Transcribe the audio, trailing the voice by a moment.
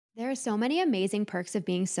There are so many amazing perks of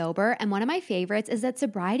being sober, and one of my favorites is that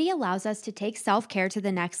sobriety allows us to take self care to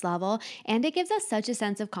the next level, and it gives us such a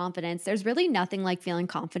sense of confidence. There's really nothing like feeling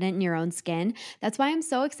confident in your own skin. That's why I'm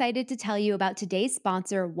so excited to tell you about today's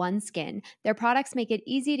sponsor, OneSkin. Their products make it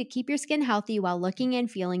easy to keep your skin healthy while looking and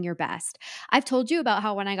feeling your best. I've told you about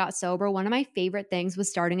how when I got sober, one of my favorite things was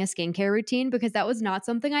starting a skincare routine because that was not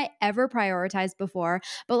something I ever prioritized before.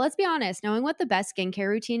 But let's be honest, knowing what the best skincare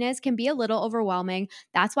routine is can be a little overwhelming.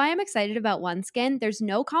 That's why I'm excited about OneSkin. There's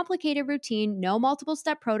no complicated routine, no multiple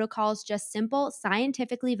step protocols, just simple,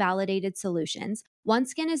 scientifically validated solutions.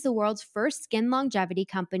 OneSkin is the world's first skin longevity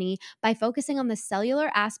company. By focusing on the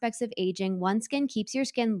cellular aspects of aging, OneSkin keeps your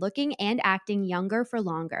skin looking and acting younger for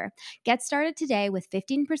longer. Get started today with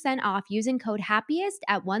 15% off using code HAPPIEST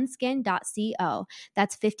at oneskin.co.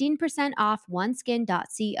 That's 15% off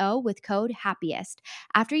oneskin.co with code HAPPIEST.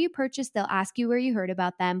 After you purchase, they'll ask you where you heard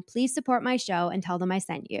about them. Please support my show and tell them I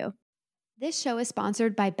sent you. This show is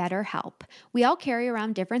sponsored by BetterHelp. We all carry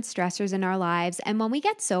around different stressors in our lives, and when we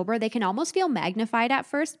get sober, they can almost feel magnified at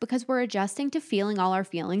first because we're adjusting to feeling all our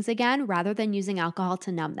feelings again rather than using alcohol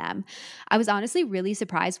to numb them. I was honestly really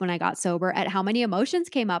surprised when I got sober at how many emotions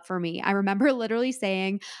came up for me. I remember literally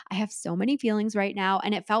saying, I have so many feelings right now,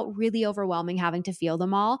 and it felt really overwhelming having to feel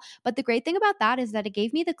them all. But the great thing about that is that it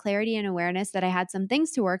gave me the clarity and awareness that I had some things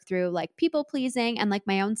to work through, like people pleasing and like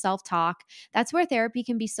my own self talk. That's where therapy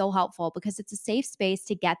can be so helpful because it's a safe space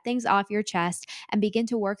to get things off your chest and begin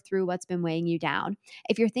to work through what's been weighing you down.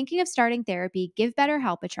 If you're thinking of starting therapy, give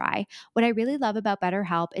BetterHelp a try. What I really love about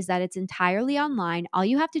BetterHelp is that it's entirely online. All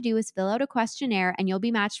you have to do is fill out a questionnaire and you'll be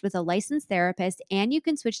matched with a licensed therapist, and you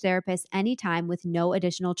can switch therapists anytime with no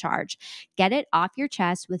additional charge. Get it off your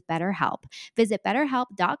chest with BetterHelp. Visit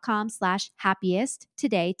betterhelp.com/happiest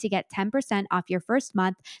today to get 10% off your first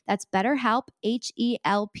month. That's BetterHelp,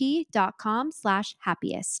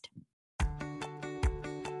 HELP.com/happiest.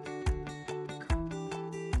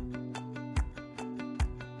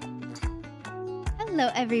 Hello,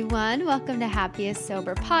 everyone. Welcome to Happiest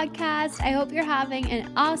Sober Podcast. I hope you're having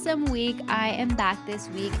an awesome week. I am back this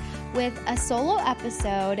week with a solo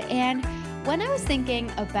episode. And when I was thinking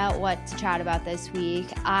about what to chat about this week,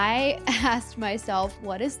 I asked myself,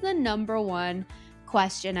 what is the number one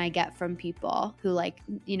question I get from people who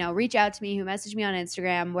reach out to me, who message me on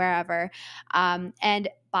Instagram, wherever. And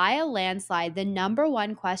by a landslide, the number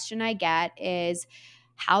one question I get is,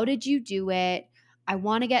 how did you do it? I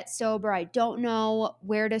want to get sober. I don't know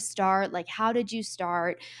where to start. Like, how did you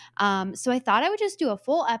start? So I thought I would just do a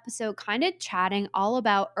full episode kind of chatting all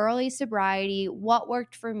about early sobriety, what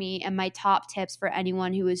worked for me, and my top tips for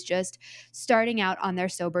anyone who is just starting out on their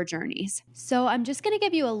sober journeys. So I'm just going to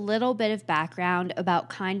give you a little bit of background about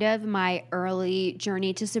kind of my early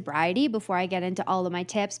journey to sobriety before I get into all of my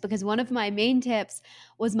tips, because one of my main tips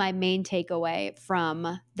was my main takeaway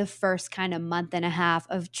from the first kind of month and a half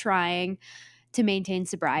of trying to maintain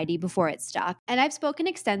sobriety before it stuck. And I've spoken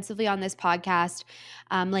extensively on this podcast,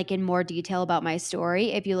 in more detail about my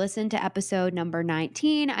story. If you listen to episode number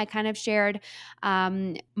 19, I kind of shared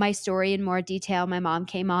my story in more detail. My mom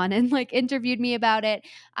came on and interviewed me about it.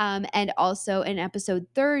 And also in episode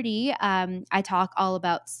 30, I talk all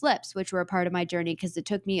about slips, which were a part of my journey because it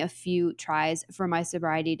took me a few tries for my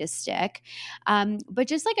sobriety to stick. But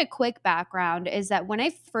just a quick background is that when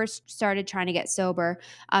I first started trying to get sober,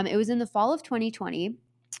 it was in the fall of 2020,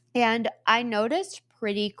 and I noticed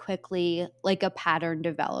pretty quickly a pattern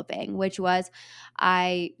developing, which was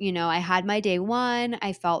I had my day one.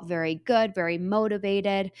 I felt very good, very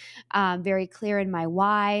motivated, very clear in my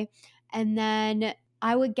why. And then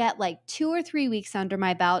I would get 2 or 3 weeks under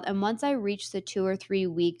my belt. And once I reached the 2 or 3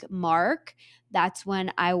 week mark, that's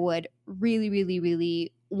when I would really, really,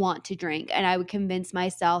 really want to drink. And I would convince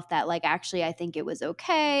myself that actually, I think it was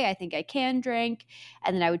okay. I think I can drink.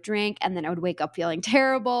 And then I would drink, and then I would wake up feeling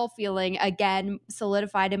terrible, feeling again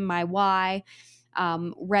solidified in my why,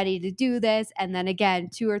 ready to do this. And then again,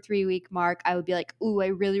 2 or 3 week mark, I would be like, ooh, I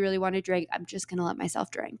really, really want to drink. I'm just going to let myself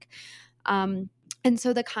drink. And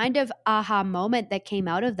so the kind of aha moment that came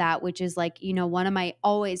out of that, which is one of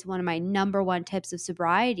my number one tips of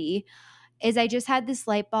sobriety, is I just had this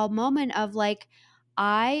light bulb moment of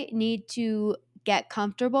I need to get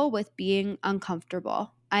comfortable with being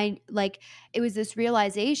uncomfortable. It was this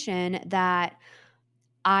realization that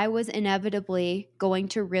I was inevitably going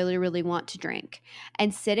to really, really want to drink.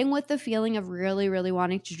 And sitting with the feeling of really, really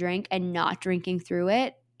wanting to drink and not drinking through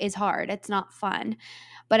it is hard. It's not fun.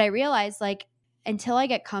 But I realized until I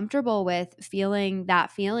get comfortable with feeling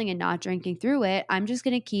that feeling and not drinking through it, I'm just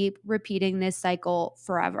going to keep repeating this cycle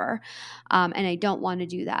forever. And I don't want to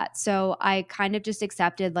do that. So I kind of just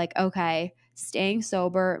accepted okay, staying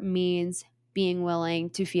sober means being willing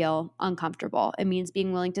to feel uncomfortable. It means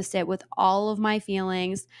being willing to sit with all of my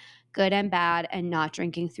feelings, good and bad, and not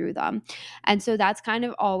drinking through them. And so that's kind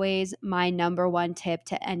of always my number one tip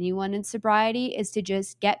to anyone in sobriety, is to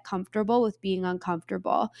just get comfortable with being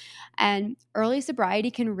uncomfortable. And early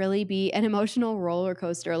sobriety can really be an emotional roller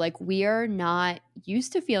coaster. Like, we are not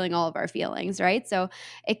used to feeling all of our feelings, right? So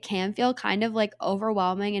it can feel kind of like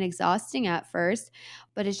overwhelming and exhausting at first,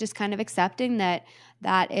 but it's just kind of accepting that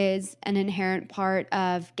that is an inherent part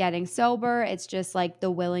of getting sober. It's just like the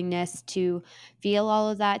willingness to feel all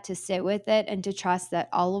of that, to sit with it, and to trust that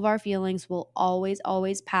all of our feelings will always,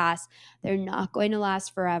 always pass. They're not going to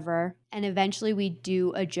last forever. And eventually we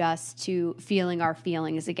do adjust to feeling our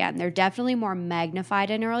feelings again. They're definitely more magnified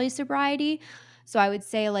in early sobriety. So I would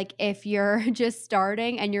say, like, if you're just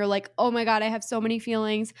starting and you're like, oh my God, I have so many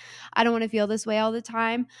feelings, I don't want to feel this way all the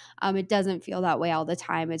time. It doesn't feel that way all the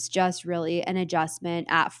time. It's just really an adjustment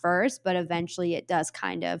at first, but eventually it does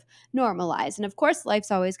kind of normalize. And of course,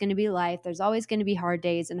 life's always going to be life. There's always going to be hard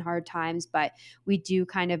days and hard times, but we do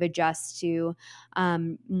kind of adjust to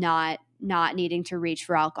not needing to reach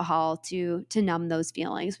for alcohol to numb those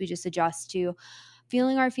feelings. We just adjust to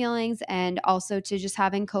feeling our feelings, and also to just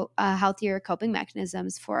having healthier coping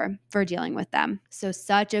mechanisms for dealing with them. So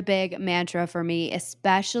such a big mantra for me,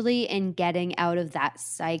 especially in getting out of that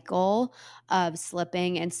cycle of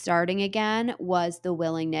slipping and starting again, was the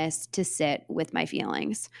willingness to sit with my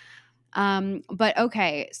feelings. But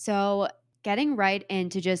okay, so getting right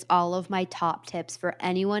into just all of my top tips for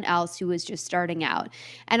anyone else who is just starting out.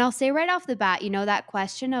 And I'll say right off the bat, that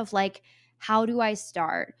question of like, how do I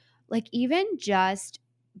start? Like, even just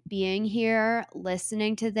being here,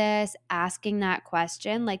 listening to this, asking that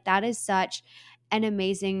question, like, that is such an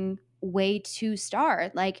amazing way to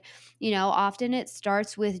start. Like, often it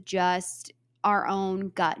starts with just our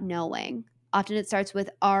own gut knowing. Often it starts with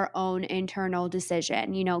our own internal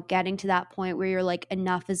decision, getting to that point where you're like,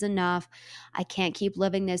 enough is enough. I can't keep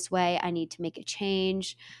living this way. I need to make a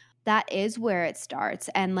change. That is where it starts.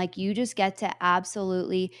 And like, you just get to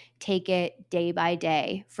absolutely take it day by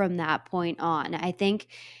day from that point on. I think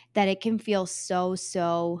that it can feel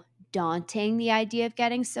so daunting, the idea of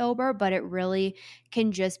getting sober, but it really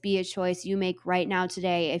can just be a choice you make right now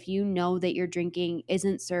today. If you know that your drinking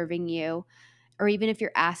isn't serving you, or even if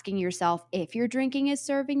you're asking yourself if your drinking is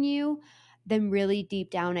serving you, then really deep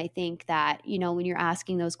down, I think that, when you're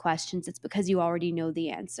asking those questions, it's because you already know the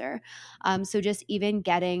answer. So just even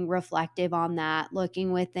getting reflective on that,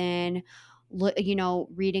 looking within,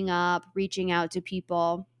 reading up, reaching out to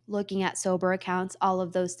people, looking at sober accounts, all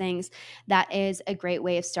of those things, that is a great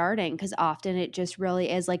way of starting, because often it just really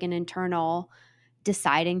is like an internal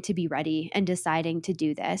deciding to be ready and deciding to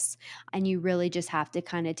do this. And you really just have to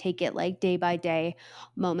kind of take it like day by day,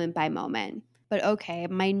 moment by moment. But okay,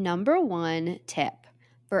 my number one tip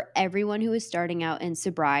for everyone who is starting out in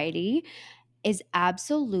sobriety is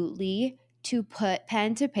absolutely to put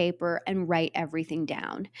pen to paper and write everything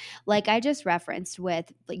down. Like I just referenced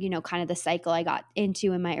with, kind of the cycle I got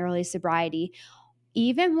into in my early sobriety.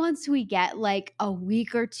 Even once we get like a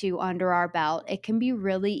week or two under our belt, it can be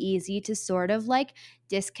really easy to sort of like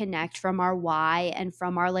disconnect from our why and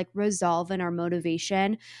from our like resolve and our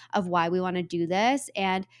motivation of why we want to do this.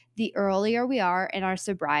 And the earlier we are in our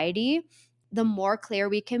sobriety, the more clear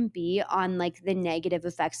we can be on like the negative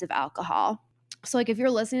effects of alcohol. So like, if you're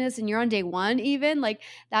listening to this and you're on day one, even like,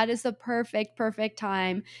 that is the perfect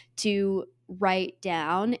time to write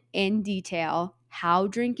down in detail how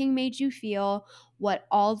drinking made you feel, what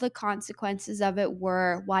all the consequences of it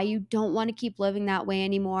were, why you don't want to keep living that way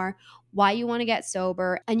anymore, why you want to get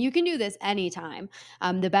sober. And you can do this anytime.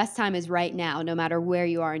 The best time is right now, no matter where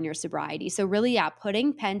you are in your sobriety. So really,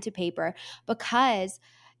 putting pen to paper, because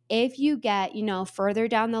if you get, further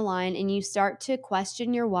down the line and you start to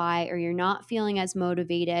question your why, or you're not feeling as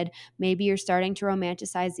motivated, maybe you're starting to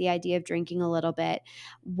romanticize the idea of drinking a little bit,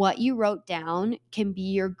 what you wrote down can be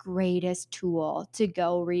your greatest tool to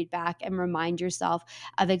go read back and remind yourself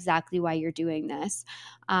of exactly why you're doing this.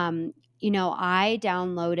 I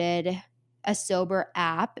downloaded a sober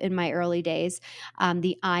app in my early days,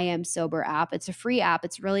 the I Am Sober app. It's a free app.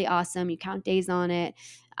 It's really awesome. You count days on it.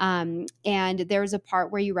 And there's a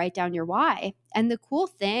part where you write down your why. And the cool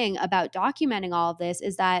thing about documenting all of this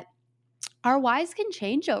is that our whys can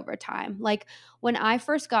change over time. Like when I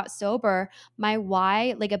first got sober, my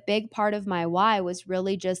why, like a big part of my why was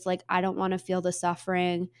really just like, I don't want to feel the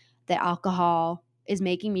suffering that alcohol is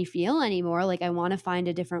making me feel anymore. Like I want to find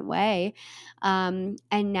a different way. And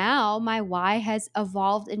now my why has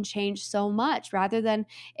evolved and changed so much. Rather than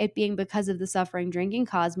it being because of the suffering drinking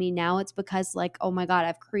caused me, now it's because like, oh my God,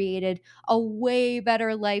 I've created a way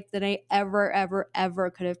better life than I ever, ever, ever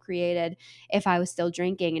could have created if I was still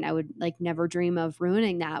drinking. And I would like never dream of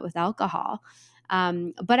ruining that with alcohol.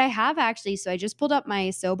 But I have actually, so I just pulled up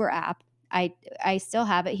my Sober app. I still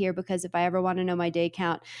have it here because if I ever want to know my day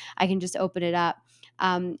count, I can just open it up.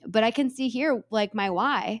 But I can see here like my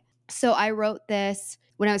why. So I wrote this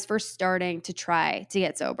when I was first starting to try to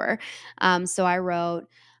get sober. So I wrote,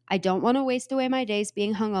 I don't want to waste away my days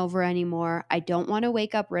being hungover anymore. I don't want to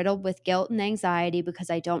wake up riddled with guilt and anxiety because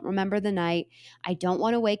I don't remember the night. I don't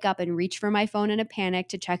want to wake up and reach for my phone in a panic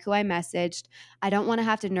to check who I messaged. I don't want to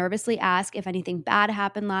have to nervously ask if anything bad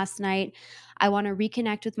happened last night. I want to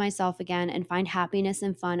reconnect with myself again and find happiness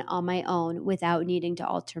and fun on my own without needing to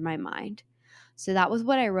alter my mind. So that was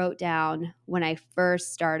what I wrote down when I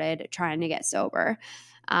first started trying to get sober.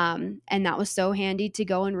 And that was so handy to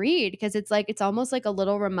go and read because it's almost like a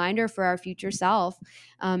little reminder for our future self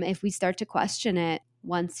if we start to question it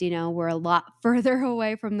once, we're a lot further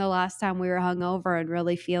away from the last time we were hungover and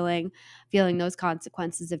really feeling those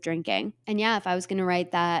consequences of drinking. And yeah, if I was going to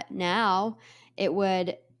write that now, it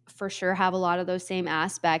would for sure have a lot of those same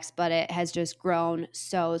aspects, but it has just grown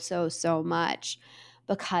so much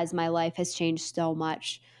because my life has changed so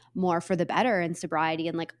much more for the better in sobriety.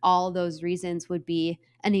 And like all those reasons would be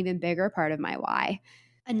an even bigger part of my why.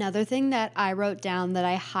 Another thing that I wrote down that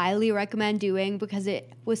I highly recommend doing because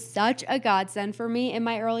it was such a godsend for me in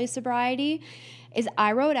my early sobriety is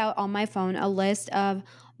I wrote out on my phone a list of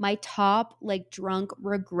my top like drunk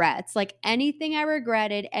regrets, like anything I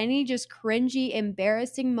regretted, any just cringy,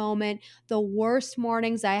 embarrassing moment, the worst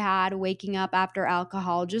mornings I had waking up after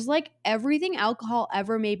alcohol, just like everything alcohol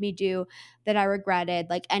ever made me do that I regretted,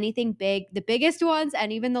 like anything big, the biggest ones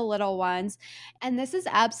and even the little ones. And this is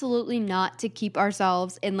absolutely not to keep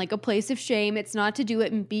ourselves in like a place of shame. It's not to do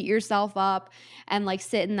it and beat yourself up and like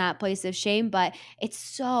sit in that place of shame, but it's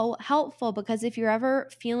so helpful because if you're ever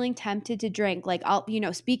feeling tempted to drink, like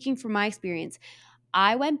speaking from my experience,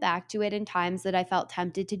 I went back to it in times that I felt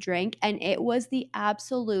tempted to drink, and it was the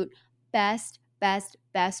absolute best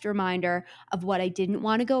reminder of what I didn't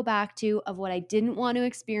want to go back to, of what I didn't want to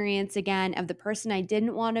experience again, of the person I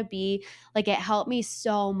didn't want to be. Like it helped me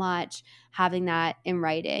so much having that in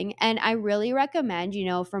writing. And I really recommend,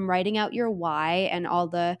 from writing out your why and all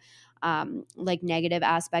the like negative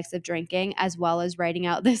aspects of drinking, as well as writing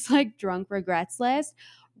out this like drunk regrets list,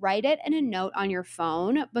 write it in a note on your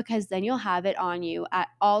phone because then you'll have it on you at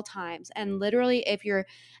all times. And literally if you're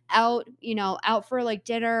out, out for like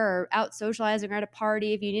dinner or out socializing or at a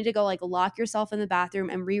party, if you need to go like lock yourself in the bathroom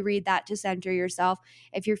and reread that to center yourself,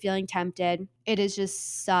 if you're feeling tempted, it is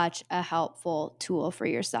just such a helpful tool for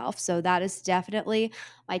yourself. So that is definitely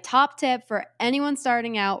my top tip for anyone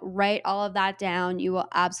starting out. Write all of that down. You will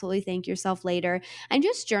absolutely thank yourself later. And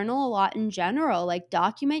just journal a lot in general, like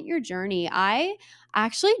document your journey. I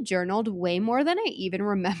actually journaled way more than I even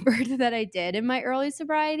remembered that I did in my early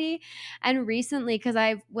sobriety. And recently, because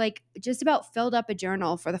I've like just about filled up a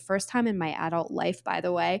journal for the first time in my adult life, by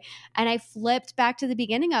the way, and I flipped back to the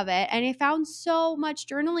beginning of it and I found so much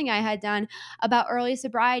journaling I had done about early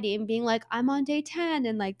sobriety and being like, I'm on day 10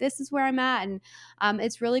 and like, this is where I'm at. And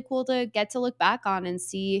it's really cool to get to look back on and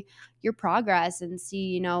see your progress and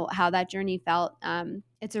see, how that journey felt.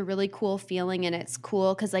 It's a really cool feeling, and it's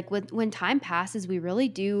cool because like when time passes, we really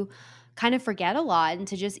do kind of forget a lot, and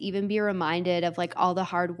to just even be reminded of like all the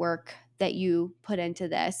hard work that you put into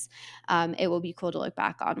this, it will be cool to look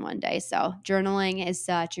back on one day. So journaling is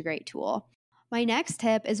such a great tool. My next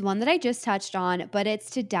tip is one that I just touched on, but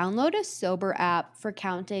it's to download a Sober app for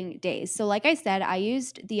counting days. So like I said, I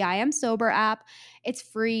used the I Am Sober app. It's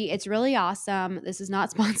free. It's really awesome. This is not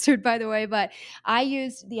sponsored, by the way, but I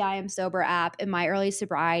used the I Am Sober app in my early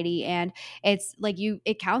sobriety, and it's like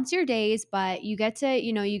it counts your days, but you get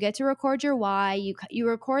to record your why. You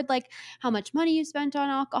record like how much money you spent on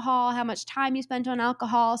alcohol, how much time you spent on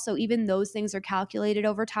alcohol. So even those things are calculated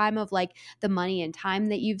over time of like the money and time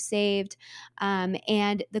that you've saved.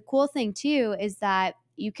 And the cool thing too is that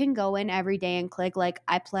you can go in every day and click like,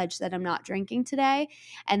 I pledge that I'm not drinking today.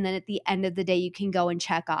 And then at the end of the day, you can go and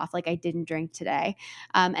check off like I didn't drink today.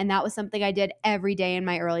 And that was something I did every day in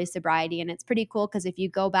my early sobriety. And it's pretty cool because if you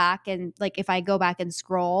go back and like, if I go back and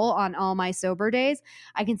scroll on all my sober days,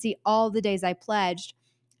 I can see all the days I pledged.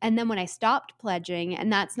 And then when I stopped pledging,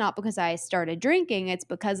 and that's not because I started drinking, it's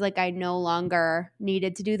because like I no longer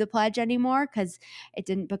needed to do the pledge anymore because it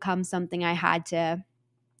didn't become something I had to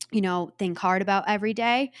think hard about every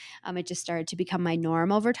day. It just started to become my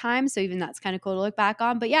norm over time. So even that's kind of cool to look back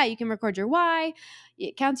on. But yeah, you can record your why.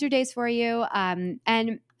 It counts your days for you.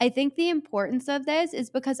 And I think the importance of this is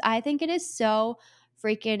because I think it is so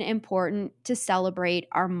freaking important to celebrate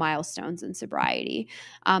our milestones in sobriety.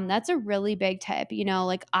 That's a really big tip.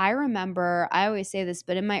 Like I remember, I always say this,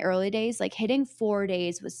 but in my early days, like hitting 4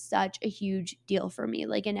 days was such a huge deal for me.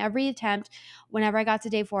 Like in every attempt, whenever I got to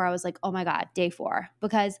day 4, I was like, oh my God, day 4.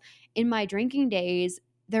 Because in my drinking days,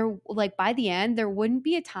 there like by the end, there wouldn't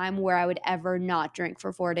be a time where I would ever not drink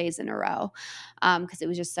for 4 days in a row. Because it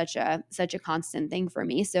was just such a constant thing for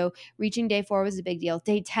me. So reaching day 4 was a big deal.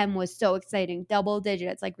 Day 10 was so exciting, double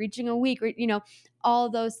digits, like reaching a week, all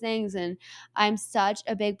those things. And I'm such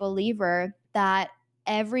a big believer that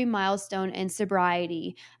every milestone in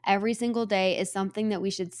sobriety, every single day is something that we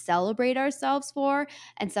should celebrate ourselves for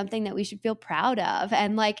and something that we should feel proud of.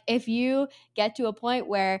 And like if you get to a point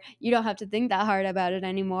where you don't have to think that hard about it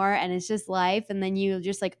anymore and it's just life, and then you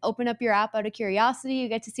just like open up your app out of curiosity, you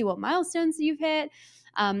get to see what milestones you've hit.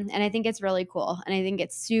 And I think it's really cool. And I think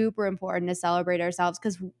it's super important to celebrate ourselves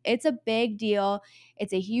because it's a big deal.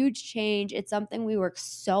 It's a huge change. It's something we work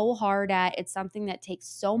so hard at. It's something that takes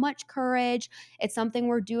so much courage. It's something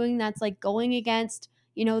we're doing that's like going against,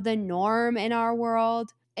 the norm in our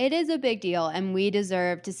world. It is a big deal, and we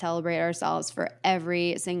deserve to celebrate ourselves for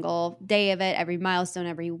every single day of it, every milestone,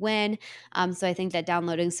 every win. So I think that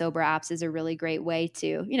downloading sober apps is a really great way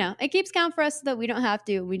to, it keeps count for us so that we don't have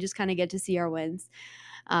to. We just kind of get to see our wins.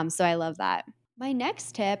 So I love that. My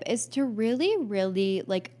next tip is to really, really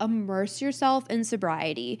like immerse yourself in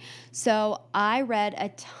sobriety. So I read a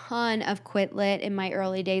ton of Quit Lit in my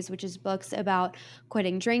early days, which is books about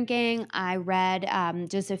quitting drinking. I read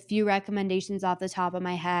just a few recommendations off the top of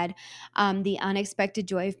my head. The Unexpected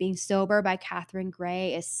Joy of Being Sober by Catherine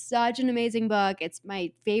Gray is such an amazing book. It's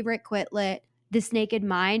my favorite Quit Lit. This Naked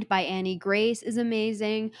Mind by Annie Grace is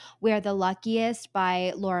amazing. We Are the Luckiest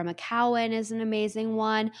by Laura McCowan is an amazing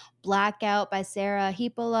one. Blackout by Sarah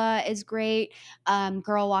Hepola is great.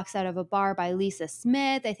 Girl Walks Out of a Bar by Lisa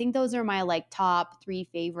Smith. I think those are my like top 3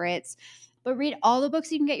 favorites. But read all the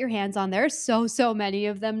books you can get your hands on. There's so many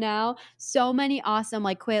of them now. So many awesome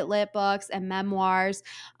like Quit Lit books and memoirs.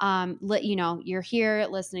 You're here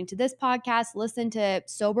listening to this podcast, listen to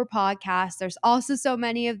sober podcasts. There's also so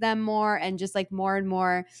many of them more, and just like more and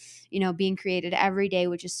more, being created every day,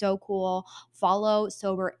 which is so cool. Follow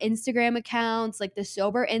sober Instagram accounts. Like the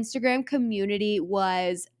sober Instagram community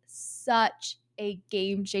was such a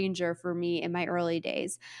game changer for me in my early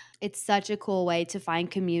days. It's such a cool way to find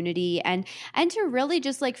community and to really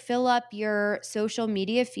just like fill up your social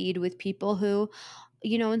media feed with people who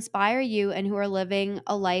inspire you and who are living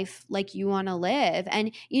a life like you want to live.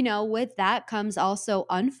 And with that comes also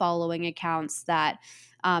unfollowing accounts that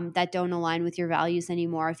don't align with your values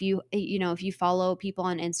anymore. If you follow people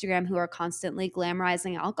on Instagram who are constantly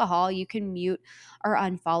glamorizing alcohol, you can mute or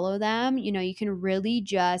unfollow them. You can really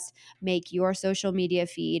just make your social media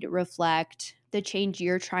feed reflect the change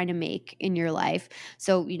you're trying to make in your life.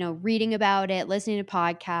 So, reading about it, listening to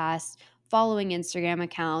podcasts, following Instagram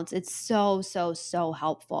accounts, it's so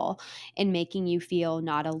helpful in making you feel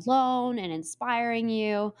not alone and inspiring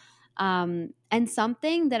you. And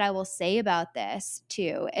something that I will say about this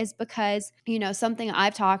too is because, something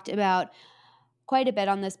I've talked about quite a bit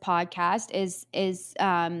on this podcast is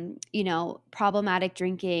problematic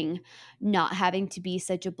drinking not having to be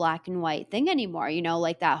such a black and white thing anymore.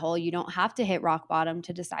 Like that whole, you don't have to hit rock bottom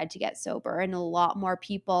to decide to get sober, and a lot more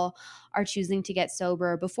people are choosing to get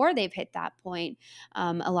sober before they've hit that point.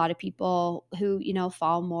 A lot of people who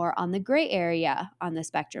fall more on the gray area on the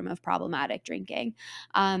spectrum of problematic drinking,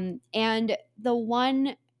 and the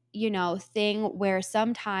one thing where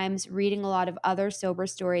sometimes reading a lot of other sober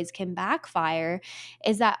stories can backfire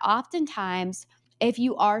is that oftentimes if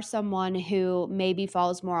you are someone who maybe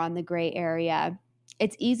falls more on the gray area,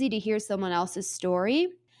 it's easy to hear someone else's story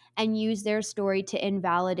and use their story to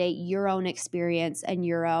invalidate your own experience and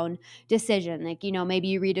your own decision. Like, maybe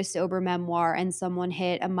you read a sober memoir and someone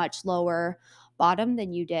hit a much lower bottom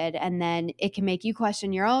than you did. And then it can make you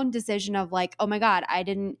question your own decision of like, oh my God, I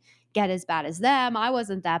didn't get as bad as them. I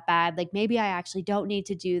wasn't that bad. Like maybe I actually don't need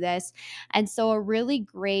to do this. And so a really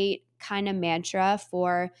great kind of mantra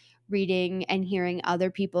for reading and hearing other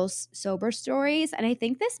people's sober stories. And I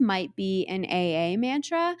think this might be an AA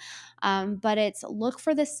mantra, but it's look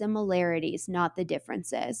for the similarities, not the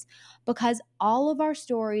differences, because all of our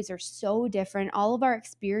stories are so different. All of our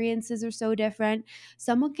experiences are so different.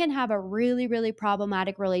 Someone can have a really, really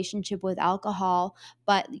problematic relationship with alcohol,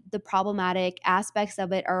 but the problematic aspects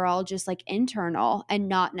of it are all just like internal and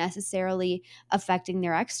not necessarily affecting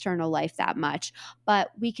their external life that much.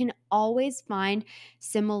 But we can always find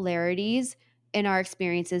similarities in our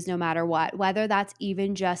experiences no matter what, whether that's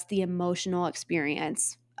even just the emotional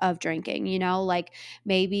experience of drinking, like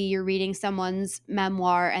maybe you're reading someone's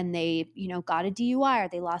memoir and they, got a DUI or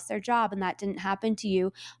they lost their job and that didn't happen to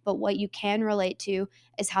you. But what you can relate to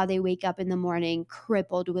is how they wake up in the morning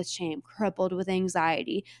crippled with shame, crippled with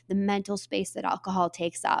anxiety, the mental space that alcohol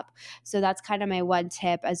takes up. So that's kind of my one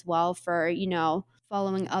tip as well for,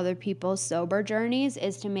 following other people's sober journeys,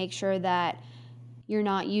 is to make sure that you're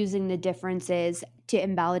not using the differences to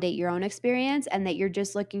invalidate your own experience, and that you're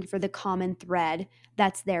just looking for the common thread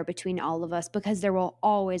that's there between all of us, because there will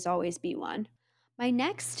always, always be one. My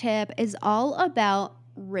next tip is all about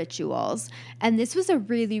rituals. And this was a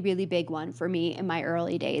really, really big one for me in my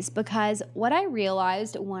early days, because what I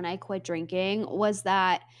realized when I quit drinking was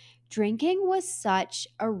that drinking was such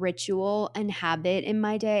a ritual and habit in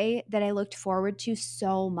my day that I looked forward to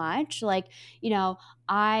so much. Like,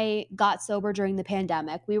 I got sober during the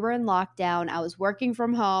pandemic. We were in lockdown. I was working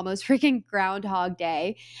from home. It was freaking Groundhog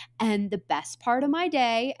Day. And the best part of my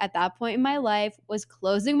day at that point in my life was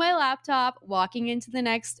closing my laptop, walking into the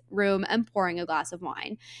next room, and pouring a glass of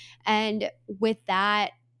wine. And with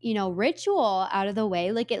that, ritual out of the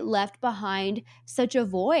way, like it left behind such a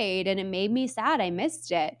void and it made me sad. I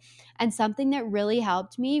missed it. And something that really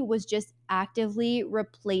helped me was just actively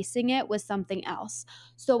replacing it with something else.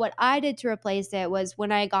 So what I did to replace it was,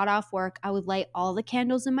 when I got off work, I would light all the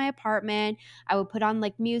candles in my apartment. I would put on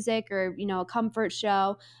like music or, a comfort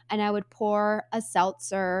show, and I would pour a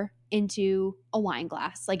seltzer into a wine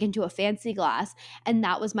glass, like into a fancy glass. And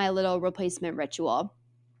that was my little replacement ritual.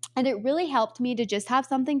 And it really helped me to just have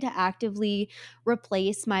something to actively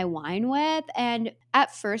replace my wine with. And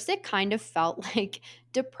at first, it kind of felt like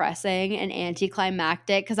depressing and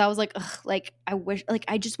anticlimactic, because I was like, ugh, like I wish, like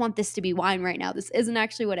I just want this to be wine right now. This isn't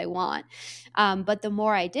actually what I want. But the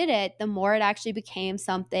more I did it, the more it actually became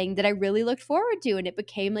something that I really looked forward to. And it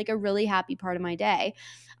became like a really happy part of my day.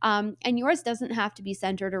 And yours doesn't have to be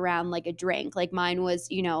centered around like a drink. Like mine was,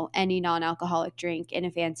 any non-alcoholic drink in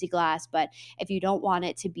a fancy glass. But if you don't want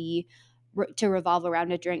it to be to revolve around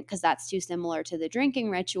a drink, because that's too similar to the drinking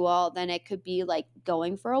ritual, then it could be like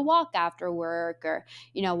going for a walk after work, or,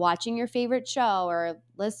 watching your favorite show, or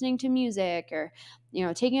listening to music, or,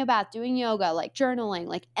 taking a bath, doing yoga, like journaling,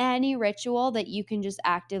 like any ritual that you can just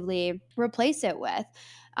actively replace it with.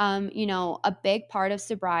 A big part of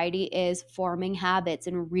sobriety is forming habits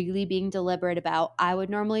and really being deliberate about, I would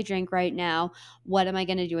normally drink right now. What am I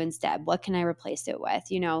going to do instead? What can I replace it with?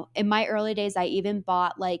 In my early days, I even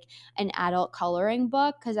bought like an adult coloring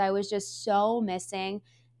book, because I was just so missing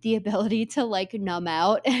the ability to like numb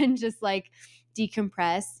out and just like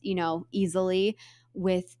decompress, easily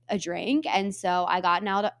with a drink. And so I got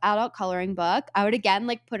an adult coloring book. I would again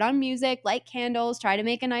like put on music, light candles, try to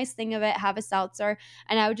make a nice thing of it, have a seltzer,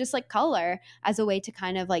 and I would just like color as a way to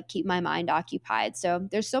kind of like keep my mind occupied. So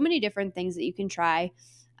there's so many different things that you can try.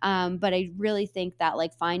 But I really think that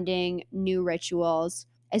like finding new rituals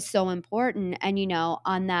is so important. And,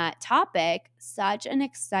 on that topic, such an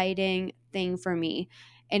exciting thing for me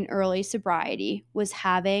in early sobriety was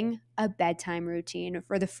having a bedtime routine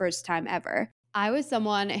for the first time ever. I was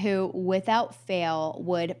someone who, without fail,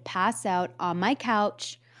 would pass out on my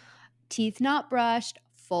couch, teeth not brushed,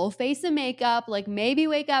 full face of makeup, like maybe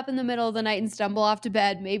wake up in the middle of the night and stumble off to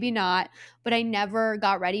bed, maybe not, but I never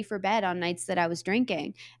got ready for bed on nights that I was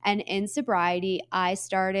drinking. And in sobriety, I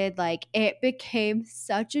started like, it became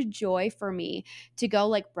such a joy for me to go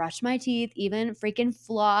like brush my teeth, even freaking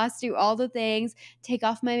floss, do all the things, take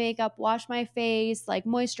off my makeup, wash my face, like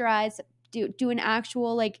moisturize, do an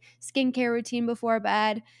actual like skincare routine before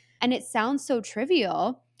bed. And it sounds so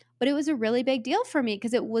trivial, but it was a really big deal for me,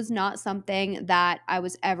 because it was not something that I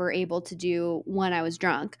was ever able to do when I was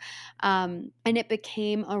drunk. And it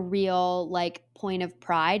became a real like point of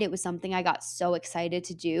pride. It was something I got so excited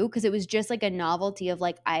to do, because it was just like a novelty of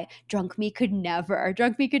like, drunk me could never.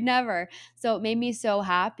 So it made me so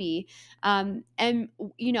happy. And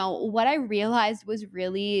what I realized was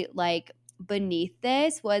really like beneath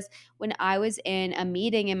this was, when I was in a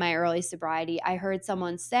meeting in my early sobriety, I heard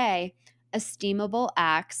someone say, esteemable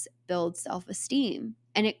acts build self-esteem.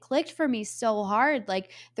 And it clicked for me so hard.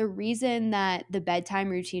 Like the reason that the bedtime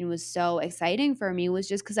routine was so exciting for me was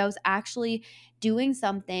just because I was actually doing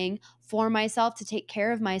something for myself to take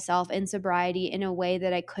care of myself in sobriety in a way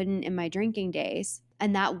that I couldn't in my drinking days.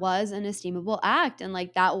 And that was an esteemable act. And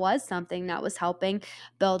like that was something that was helping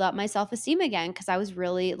build up my self esteem again because I was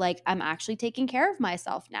really like, I'm actually taking care of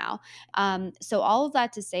myself now. So, all of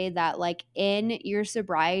that to say that, like, in your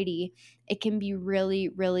sobriety, it can be really,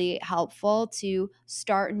 really helpful to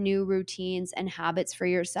start new routines and habits for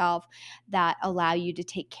yourself that allow you to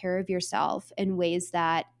take care of yourself in ways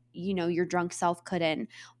that your drunk self couldn't,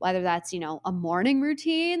 whether that's a morning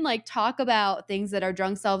routine. Like, talk about things that our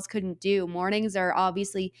drunk selves couldn't do. Mornings are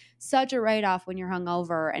obviously such a write-off when you're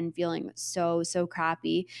hungover and feeling so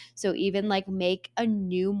crappy. So even like make a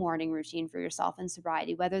new morning routine for yourself in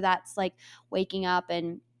sobriety, whether that's like waking up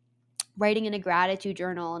and writing in a gratitude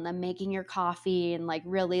journal and then making your coffee and like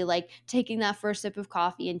really like taking that first sip of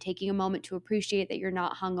coffee and taking a moment to appreciate that you're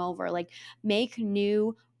not hungover. Like, make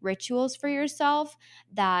new rituals for yourself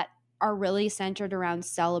that are really centered around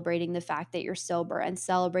celebrating the fact that you're sober and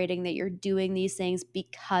celebrating that you're doing these things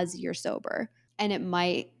because you're sober. And it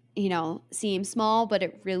might, seem small, but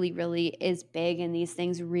it really, really is big. And these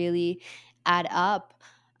things really add up,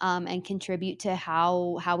 and contribute to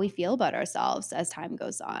how we feel about ourselves as time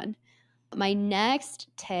goes on. My next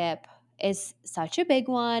tip is such a big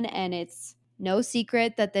one, and it's no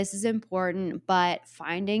secret that this is important, but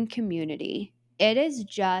finding community. It is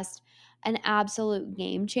just an absolute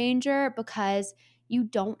game changer because you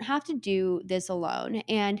don't have to do this alone.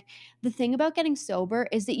 And the thing about getting sober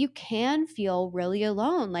is that you can feel really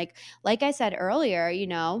alone. Like I said earlier,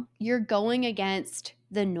 you're going against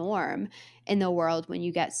the norm in the world when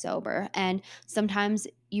you get sober. And sometimes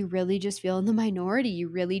you really just feel in the minority. You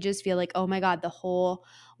really just feel like, oh my God, the whole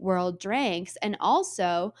world drinks. And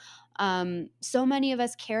also, so many of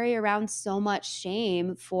us carry around so much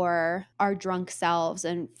shame for our drunk selves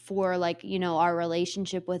and for like, our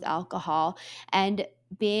relationship with alcohol. And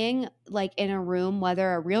being like in a room,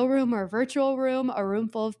 whether a real room or a virtual room, a room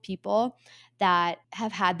full of people that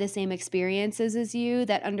have had the same experiences as you,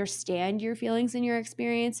 that understand your feelings and your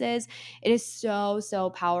experiences, it is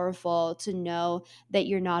so powerful to know that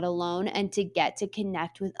you're not alone and to get to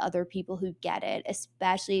connect with other people who get it,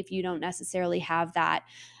 especially if you don't necessarily have that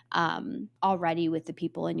already with the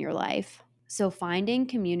people in your life. So finding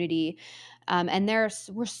community, and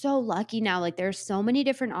we're so lucky now. Like, there's so many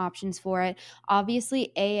different options for it.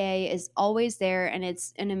 Obviously, AA is always there, and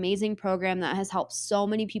it's an amazing program that has helped so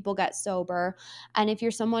many people get sober. And if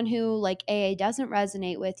you're someone who like AA doesn't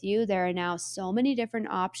resonate with you, there are now so many different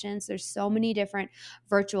options. There's so many different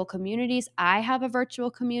virtual communities. I have a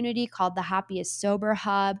virtual community called the Happiest Sober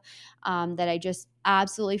Hub, that I just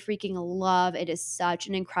absolutely freaking love. It is such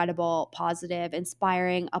an incredible, positive,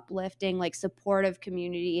 inspiring, uplifting, like supportive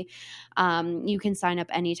community. You can sign up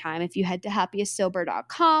anytime if you head to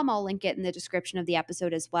happiestsober.com. I'll link it in the description of the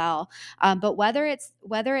episode as well. But whether it's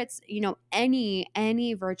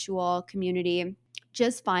any virtual community,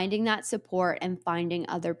 just finding that support and finding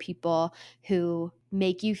other people who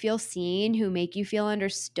make you feel seen, who make you feel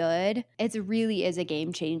understood, it really is a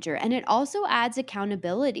game changer. And it also adds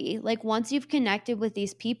accountability. Like, once you've connected with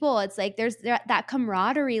these people, it's like there's that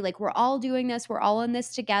camaraderie. Like, we're all doing this, we're all in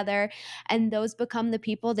this together. And those become the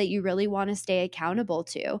people that you really want to stay accountable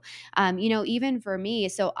to. Even for me,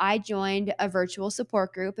 so I joined a virtual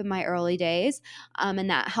support group in my early days, and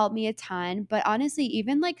that helped me a ton. But honestly,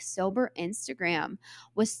 even like sober Instagram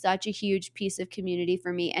was such a huge piece of community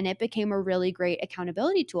for me, and it became a really great accountability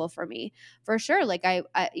tool for me, for sure. Like, I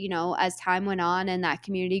as time went on and that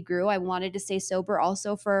community grew, I wanted to stay sober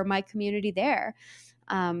also for my community there.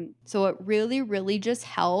 So it really, really just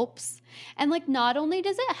helps. And like, not only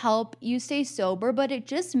does it help you stay sober, but it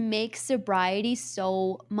just makes sobriety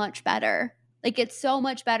so much better. Like, it's so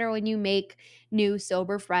much better when you make new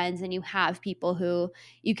sober friends and you have people who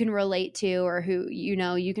you can relate to, or who,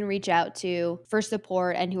 you can reach out to for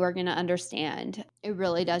support and who are going to understand. It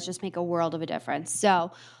really does just make a world of a difference.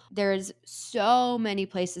 So there's so many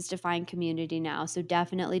places to find community now. So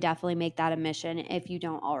definitely make that a mission if you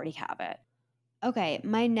don't already have it. Okay,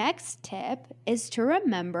 my next tip is to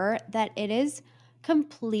remember that it is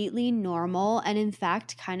completely normal, and in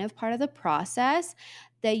fact kind of part of the process,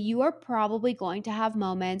 that you are probably going to have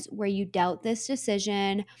moments where you doubt this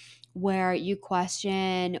decision, where you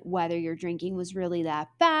question whether your drinking was really that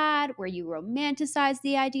bad, where you romanticize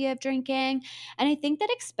the idea of drinking. And I think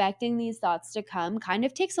that expecting these thoughts to come kind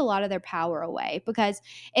of takes a lot of their power away, because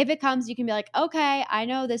if it comes, you can be like, okay, I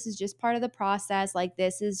know this is just part of the process. Like,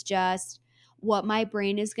 this is just what my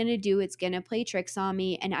brain is going to do, it's going to play tricks on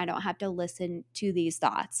me, and I don't have to listen to these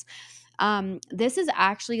thoughts. This is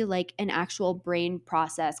actually like an actual brain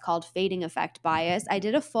process called fading effect bias. I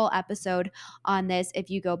did a full episode on this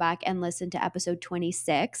if you go back and listen to episode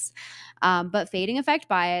 26. But fading effect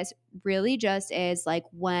bias really just is like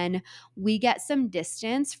when we get some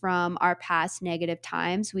distance from our past negative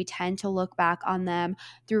times, we tend to look back on them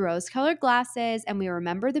through rose colored glasses and we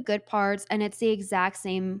remember the good parts. And it's the exact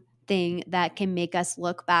same thing that can make us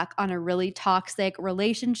look back on a really toxic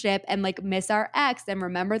relationship and like miss our ex and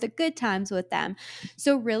remember the good times with them.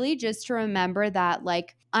 So really just to remember that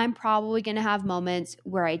like I'm probably going to have moments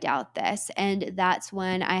where I doubt this, and that's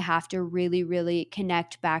when I have to really really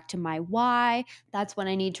connect back to my why. That's when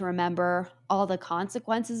I need to remember all the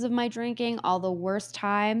consequences of my drinking, all the worst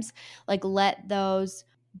times, like let those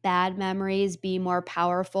bad memories be more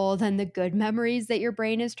powerful than the good memories that your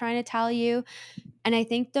brain is trying to tell you. And I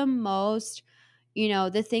think the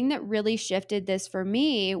thing that really shifted this for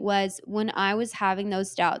me was when I was having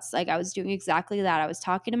those doubts. Like I was doing exactly that. I was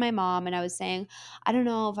talking to my mom and I was saying, I don't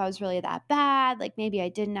know if I was really that bad. Like maybe I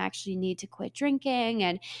didn't actually need to quit drinking.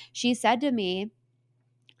 And she said to me,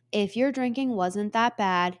 if your drinking wasn't that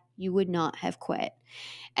bad, you would not have quit.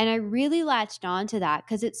 And I really latched on to that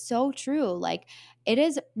because it's so true. Like, it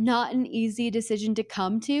is not an easy decision to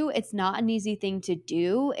come to. It's not an easy thing to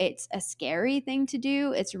do. It's a scary thing to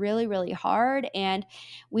do. It's really, really hard. And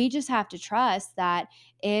we just have to trust that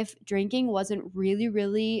if drinking wasn't really,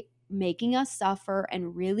 really making us suffer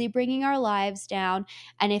and really bringing our lives down,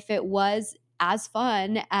 and if it was as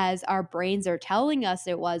fun as our brains are telling us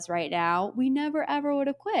it was right now, we never ever would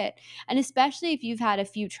have quit. And especially if you've had a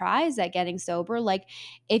few tries at getting sober, like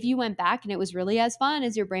if you went back and it was really as fun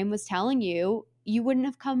as your brain was telling you, you wouldn't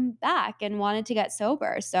have come back and wanted to get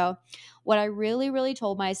sober. So, what I really, really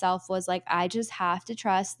told myself was like, I just have to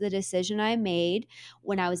trust the decision I made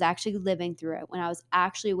when I was actually living through it, when I was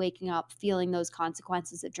actually waking up feeling those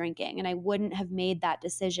consequences of drinking. And I wouldn't have made that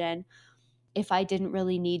decision if I didn't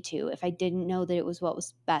really need to, if I didn't know that it was what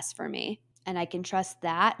was best for me. And I can trust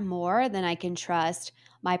that more than I can trust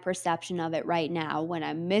my perception of it right now when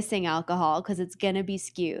I'm missing alcohol, because it's going to be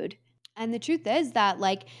skewed. And the truth is that,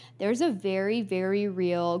 like, there's a very, very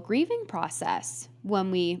real grieving process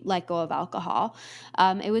when we let go of alcohol.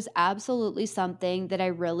 It was absolutely something that I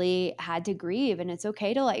really had to grieve, and it's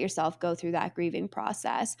okay to let yourself go through that grieving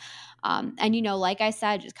process. And, like I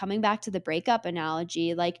said, just coming back to the breakup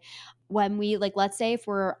analogy, like, when we like let's say if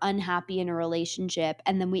we're unhappy in a relationship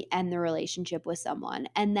and then we end the relationship with someone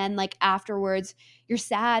and then like afterwards you're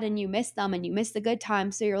sad and you miss them and you miss the good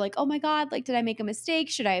times, so you're like, oh my god, like did I make a mistake,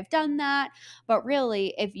 should I have done that? But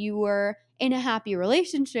really, if you were in a happy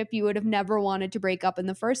relationship, you would have never wanted to break up in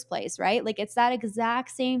the first place, right? Like it's that exact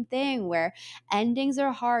same thing where endings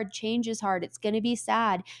are hard, change is hard, it's going to be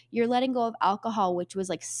sad. You're letting go of alcohol, which was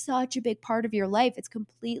like such a big part of your life. It's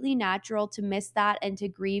completely natural to miss that and to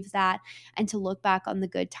grieve that and to look back on the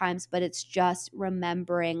good times. But it's just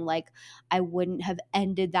remembering like I wouldn't have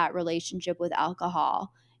ended that relationship with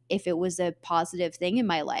alcohol if it was a positive thing in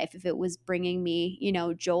my life, if it was bringing me,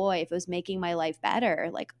 joy, if it was making my life better.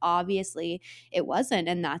 Like obviously it wasn't.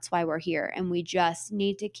 And that's why we're here. And we just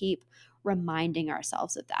need to keep reminding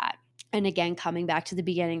ourselves of that. And again, coming back to the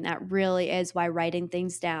beginning, that really is why writing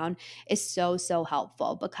things down is so, so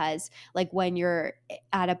helpful, because like when you're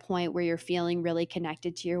at a point where you're feeling really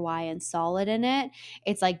connected to your why and solid in it,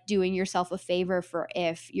 it's like doing yourself a favor for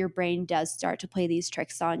if your brain does start to play these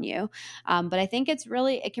tricks on you. But I think it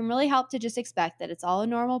can really help to just expect that it's all a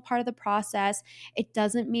normal part of the process. It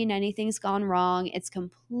doesn't mean anything's gone wrong. It's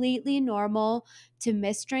completely normal to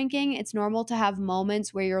miss drinking. It's normal to have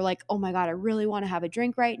moments where you're like, oh my God, I really want to have a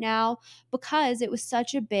drink right now, because it was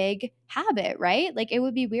such a big habit, right? Like it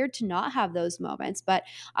would be weird to not have those moments. But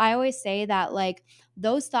I always say that like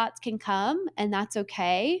those thoughts can come and that's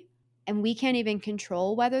okay. And we can't even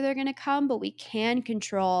control whether they're going to come, but we can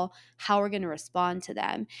control how we're going to respond to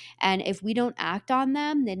them. And if we don't act on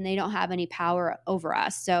them, then they don't have any power over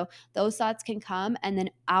us. So those thoughts can come, and then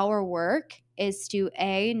our work is to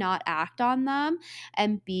A, not act on them,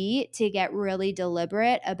 and B, to get really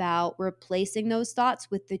deliberate about replacing those thoughts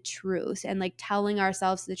with the truth and like telling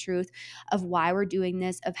ourselves the truth of why we're doing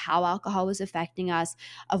this, of how alcohol was affecting us,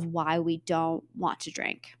 of why we don't want to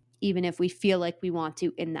drink. even if we feel like we want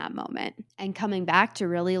to in that moment. And coming back to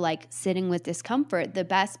really like sitting with discomfort, the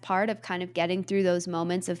best part of kind of getting through those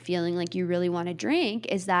moments of feeling like you really want to drink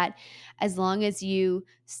is that as long as you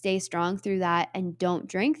stay strong through that and don't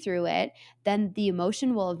drink through it, then the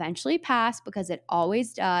emotion will eventually pass, because it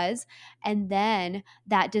always does. And then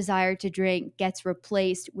that desire to drink gets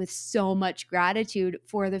replaced with so much gratitude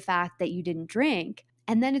for the fact that you didn't drink.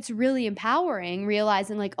 And then it's really empowering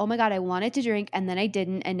realizing like, oh my God, I wanted to drink and then I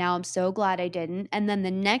didn't. And now I'm so glad I didn't. And then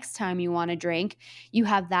the next time you want to drink, you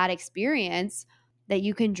have that experience that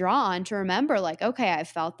you can draw on to remember like, okay, I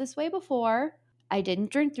felt this way before. I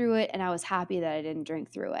didn't drink through it, and I was happy that I didn't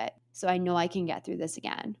drink through it. So I know I can get through this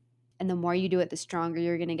again. And the more you do it, the stronger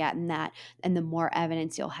you're going to get in that, and the more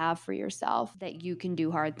evidence you'll have for yourself that you can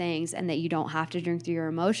do hard things and that you don't have to drink through your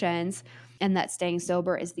emotions, and that staying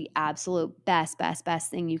sober is the absolute best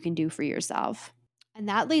thing you can do for yourself. And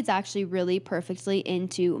that leads actually really perfectly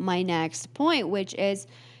into my next point, which is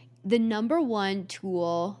the number one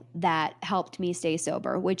tool that helped me stay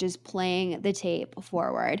sober, which is playing the tape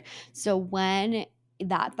forward. So when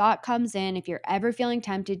that thought comes in, if you're ever feeling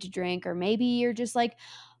tempted to drink, or maybe you're just like,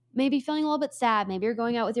 maybe feeling a little bit sad, maybe you're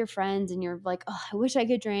going out with your friends and you're like, oh, I wish I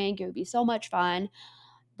could drink, it would be so much fun.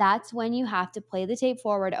 That's when you have to play the tape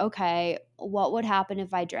forward. Okay, what would happen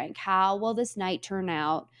if I drank? How will this night turn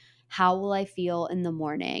out? How will I feel in the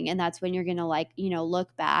morning? And that's when you're going to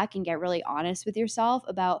look back and get really honest with yourself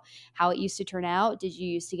about how it used to turn out. Did you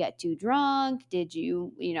used to get too drunk? Did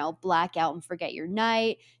you, black out and forget your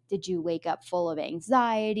night? Did you wake up full of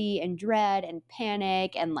anxiety and dread and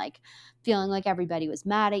panic and like feeling like everybody was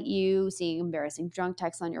mad at you, seeing embarrassing drunk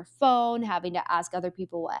texts on your phone, having to ask other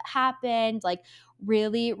people what happened? Like,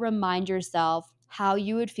 really remind yourself how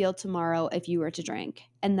you would feel tomorrow if you were to drink,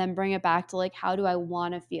 and then bring it back to like, how do I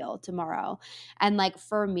want to feel tomorrow? And like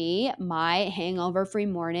for me, my hangover free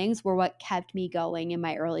mornings were what kept me going in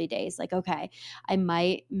my early days. Like, okay, I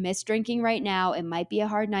might miss drinking right now. It might be a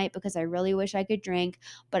hard night because I really wish I could drink,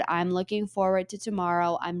 but I'm looking forward to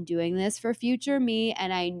tomorrow. I'm doing this for future me.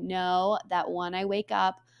 And I know that when I wake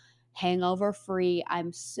up hangover free,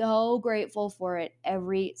 I'm so grateful for it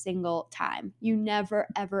every single time. You never,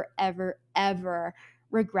 ever, ever, ever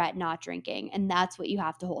regret not drinking. And that's what you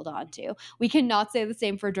have to hold on to. We cannot say the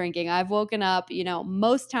same for drinking. I've woken up,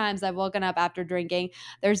 most times I've woken up after drinking,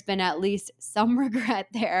 there's been at least some regret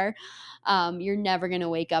there. You're never going to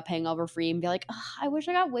wake up hangover free and be like, oh, I wish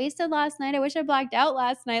I got wasted last night. I wish I blacked out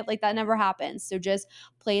last night. Like, that never happens. So just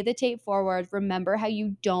play the tape forward. Remember how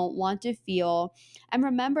you don't want to feel. And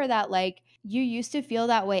remember that like you used to feel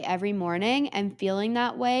that way every morning, and feeling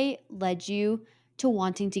that way led you to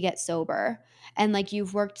wanting to get sober. And like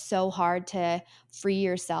you've worked so hard to free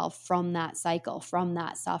yourself from that cycle, from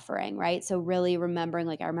that suffering, right? So really remembering,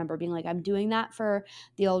 like I remember being like, I'm doing that for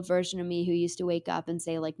the old version of me who used to wake up and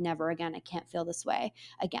say like, never again, I can't feel this way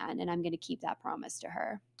again. And I'm going to keep that promise to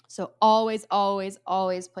her. So always, always,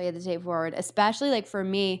 always play the tape forward, especially like for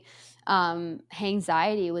me,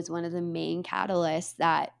 anxiety was one of the main catalysts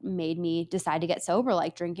that made me decide to get sober.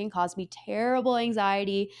 Like drinking caused me terrible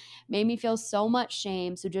anxiety, made me feel so much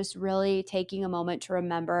shame. So just really taking a moment to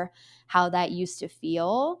remember how that used to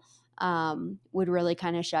feel would really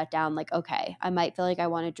kind of shut down like, okay, I might feel like I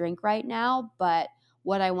want to drink right now, but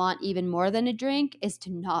what I want even more than a drink is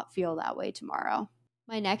to not feel that way tomorrow.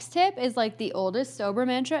 My next tip is like the oldest sober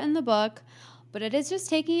mantra in the book, but it is just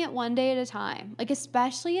taking it one day at a time. Like,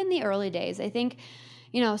 especially in the early days, I think,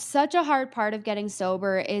 such a hard part of getting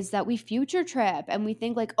sober is that we future trip and we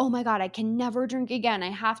think like, oh my God, I can never drink again. I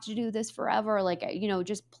have to do this forever. Like,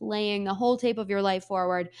 just playing the whole tape of your life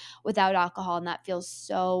forward without alcohol. And that feels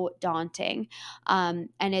so daunting. And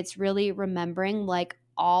it's really remembering like,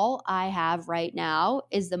 all I have right now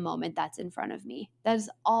is the moment that's in front of me. That is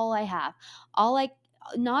all I have.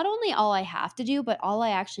 Not only all I have to do, but all I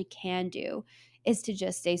actually can do is to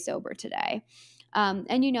just stay sober today. And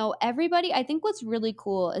everybody, I think what's really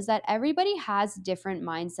cool is that everybody has different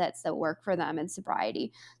mindsets that work for them in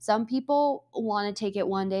sobriety. Some people want to take it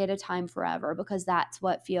one day at a time forever because that's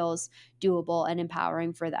what feels doable and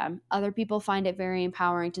empowering for them. Other people find it very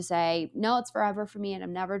empowering to say, no, it's forever for me and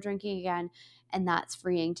I'm never drinking again. And that's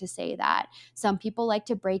freeing to say that. Some people like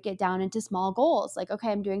to break it down into small goals. Like, okay,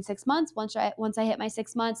 I'm doing 6 months. Once I hit my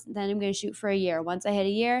 6 months, then I'm going to shoot for a year. Once I hit a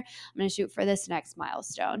year, I'm going to shoot for this next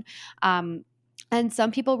milestone. And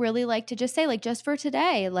some people really like to just say, like, just for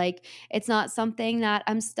today, like, it's not something that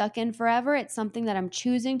I'm stuck in forever. It's something that I'm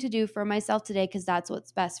choosing to do for myself today because that's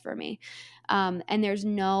what's best for me. And there's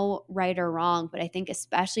no right or wrong, but I think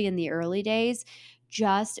especially in the early days,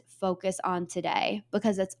 just focus on today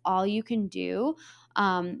because that's all you can do.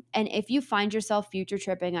 And if you find yourself future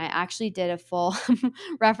tripping, I actually did a full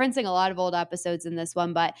referencing a lot of old episodes in this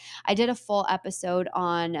one, but I did a full episode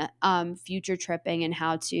on future tripping and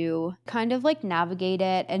how to kind of like navigate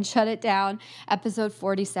it and shut it down. Episode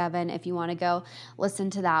 47, if you want to go listen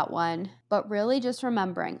to that one. But really just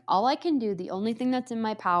remembering all I can do, the only thing that's in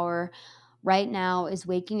my power right now is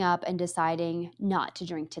waking up and deciding not to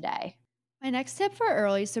drink today. My next tip for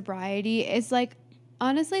early sobriety is like,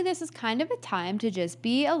 honestly, this is kind of a time to just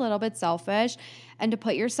be a little bit selfish and to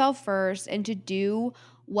put yourself first and to do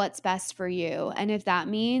what's best for you. And if that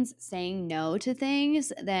means saying no to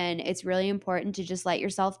things, then it's really important to just let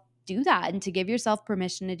yourself do that and to give yourself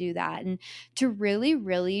permission to do that and to really,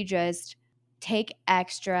 really just take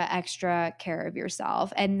extra care of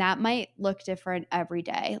yourself. And that might look different every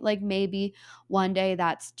day. Like maybe one day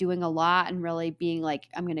that's doing a lot and really being like,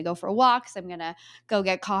 I'm going to go for walks. I'm going to go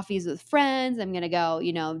get coffees with friends. I'm going to go,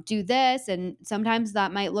 do this. And sometimes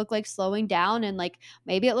that might look like slowing down. And like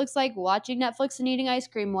maybe it looks like watching Netflix and eating ice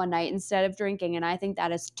cream one night instead of drinking. And I think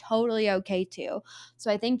that is totally okay too.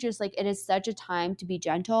 So I think just like it is such a time to be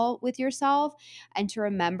gentle with yourself and to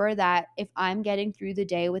remember that if I'm getting through the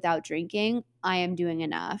day without drinking, I am doing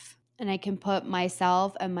enough. And I can put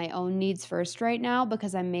myself and my own needs first right now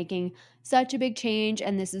because I'm making such a big change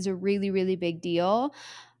and this is a really, really big deal.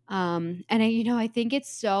 And I think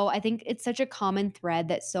I think it's such a common thread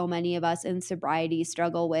that so many of us in sobriety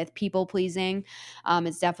struggle with people pleasing.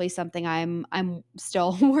 It's definitely something I'm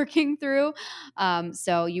still working through.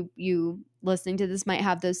 So you listening to this might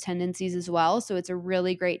have those tendencies as well. So it's a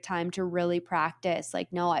really great time to really practice.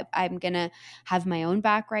 Like, no, I'm going to have my own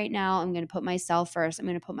back right now. I'm going to put myself first. I'm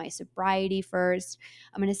going to put my sobriety first.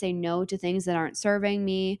 I'm going to say no to things that aren't serving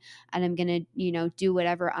me. And I'm going to, do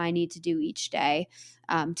whatever I need to do each day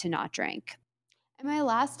to not drink. And my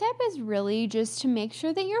last tip is really just to make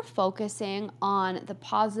sure that you're focusing on the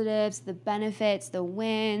positives, the benefits, the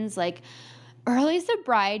wins. Like early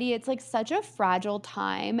sobriety, it's like such a fragile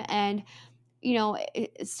time. And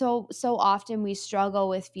so often we struggle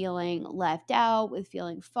with feeling left out, with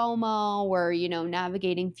feeling FOMO. We're,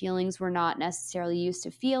 navigating feelings we're not necessarily used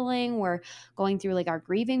to feeling. We're going through like our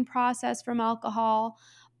grieving process from alcohol.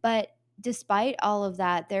 But despite all of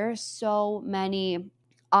that, there are so many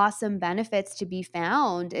awesome benefits to be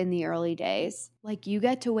found in the early days. Like you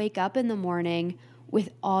get to wake up in the morning with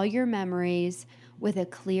all your memories, with a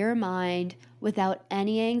clear mind, without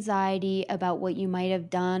any anxiety about what you might have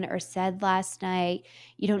done or said last night.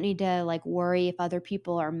 You don't need to like worry if other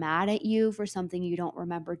people are mad at you for something you don't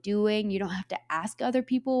remember doing. You don't have to ask other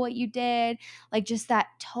people what you did. Like just that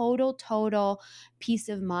total peace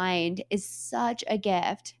of mind is such a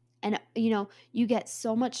gift. And, you get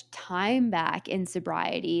so much time back in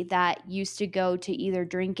sobriety that used to go to either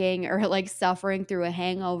drinking or like suffering through a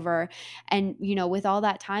hangover. And, with all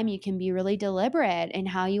that time, you can be really deliberate in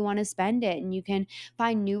how you want to spend it. And you can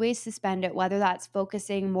find new ways to spend it, whether that's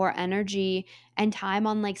focusing more energy and time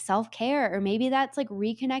on like self-care, or maybe that's like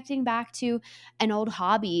reconnecting back to an old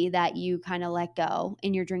hobby that you kind of let go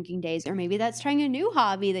in your drinking days, or maybe that's trying a new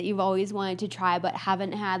hobby that you've always wanted to try but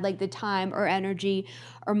haven't had like the time or energy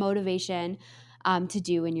or motivation to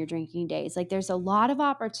do in your drinking days. Like there's a lot of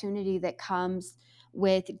opportunity that comes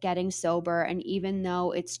with getting sober. And even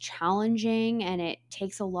though it's challenging and it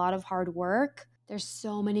takes a lot of hard work, there's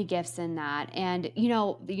so many gifts in that. And,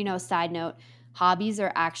 side note, hobbies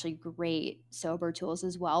are actually great sober tools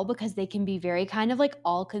as well because they can be very kind of like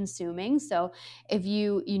all consuming. So if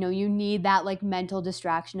you need that like mental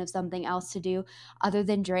distraction of something else to do other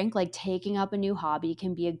than drink, like taking up a new hobby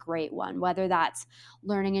can be a great one, whether that's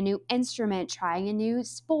learning a new instrument, trying a new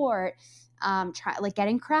sport, like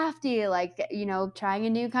getting crafty, like, trying a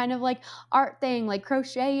new kind of like art thing, like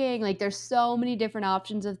crocheting. Like there's so many different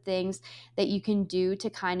options of things that you can do to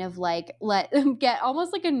kind of like let them get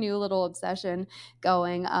almost like a new little obsession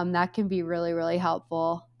going. That can be really, really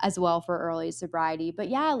helpful as well for early sobriety. But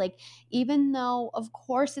yeah, like even though of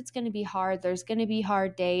course it's going to be hard, there's going to be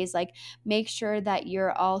hard days, like make sure that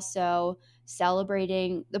you're also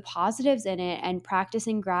celebrating the positives in it and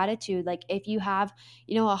practicing gratitude. Like if you have,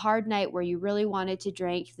 a hard night where you really wanted to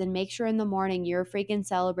drink, then make sure in the morning you're freaking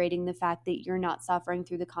celebrating the fact that you're not suffering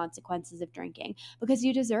through the consequences of drinking, because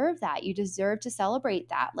you deserve that. You deserve to celebrate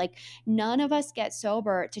that. Like none of us get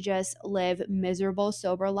sober to just live miserable,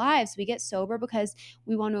 sober lives. We get sober because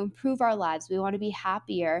we want to improve our lives. We want to be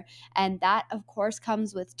happier. And that of course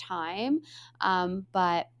comes with time.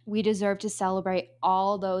 But we deserve to celebrate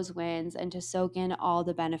all those wins and to soak in all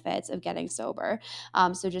the benefits of getting sober.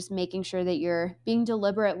 So just making sure that you're being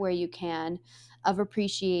deliberate where you can of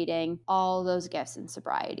appreciating all those gifts in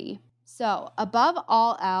sobriety. So, above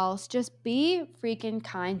all else, just be freaking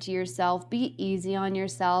kind to yourself. Be easy on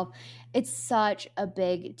yourself. It's such a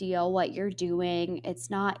big deal what you're doing. It's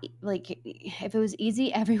not like if it was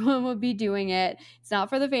easy, everyone would be doing it. It's not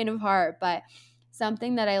for the faint of heart, but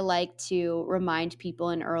something that I like to remind people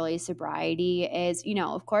in early sobriety is,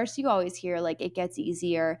 of course, you always hear like it gets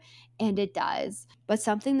easier, and it does. But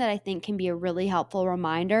something that I think can be a really helpful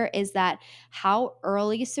reminder is that how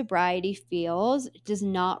early sobriety feels does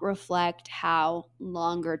not reflect how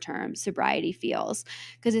longer term sobriety feels,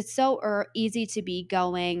 because it's so easy to be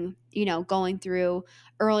going through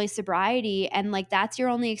early sobriety, and like that's your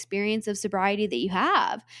only experience of sobriety that you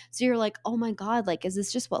have. So you're like, oh my God, like, is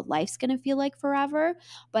this just what life's going to feel like forever?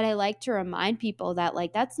 But I like to remind people that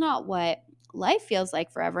like that's not what life feels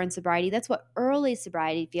like forever in sobriety. That's what early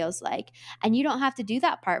sobriety feels like. And you don't have to do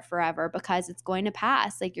that part forever, because it's going to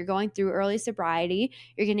pass. Like, you're going through early sobriety,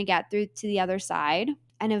 you're going to get through to the other side.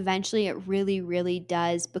 And eventually it really, really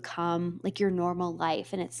does become like your normal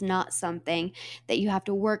life. And it's not something that you have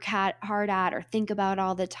to work hard at or think about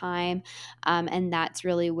all the time. And that's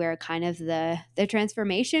really where kind of the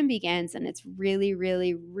transformation begins. And it's really,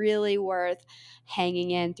 really, really worth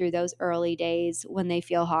hanging in through those early days when they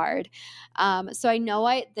feel hard. So I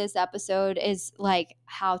know this episode is like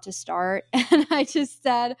how to start, and I just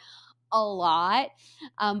said a lot,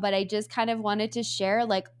 but I just kind of wanted to share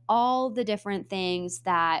like all the different things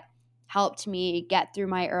that helped me get through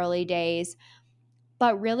my early days.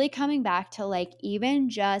 But really coming back to like, even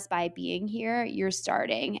just by being here, you're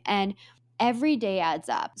starting, and every day adds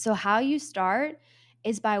up. So how you start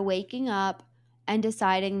is by waking up and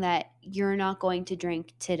deciding that you're not going to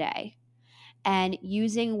drink today, and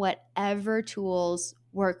using whatever tools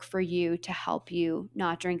work for you to help you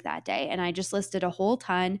not drink that day. And I just listed a whole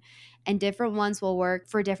ton, and different ones will work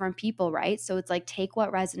for different people, right? So it's like, take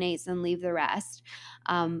what resonates and leave the rest.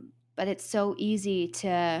 But it's so easy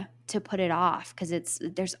to put it off, because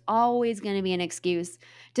there's always going to be an excuse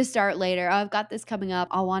to start later. Oh, I've got this coming up,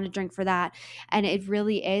 I'll want to drink for that. And it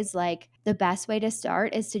really is like the best way to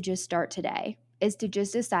start is to just start today, is to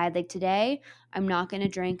just decide like, today I'm not going to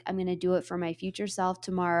drink. I'm going to do it for my future self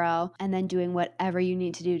tomorrow, and then doing whatever you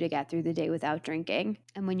need to do to get through the day without drinking.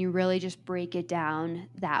 And when you really just break it down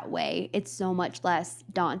that way, it's so much less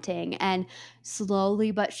daunting, and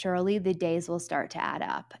slowly but surely the days will start to add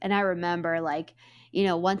up. And I remember like,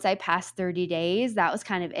 once I passed 30 days, that was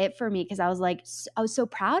kind of it for me, because I was like, I was so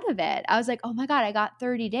proud of it. I was like, oh my God, I got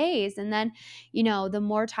 30 days. And then, the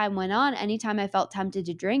more time went on, anytime I felt tempted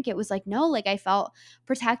to drink, it was like, no, like I felt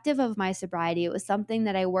protective of my sobriety. It was something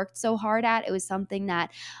that I worked so hard at. It was something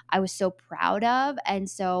that I was so proud of. And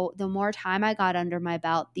so the more time I got under my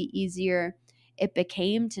belt, the easier it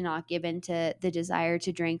became to not give in to the desire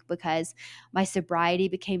to drink, because my sobriety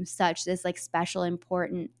became such this like special,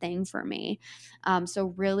 important thing for me.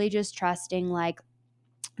 So really just trusting like,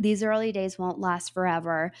 these early days won't last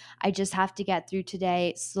forever. I just have to get through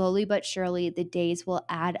today. Slowly but surely, the days will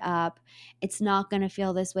add up. It's not going to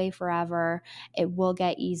feel this way forever. It will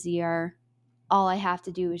get easier. All I have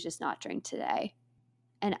to do is just not drink today.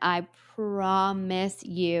 And I promise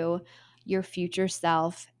you, your future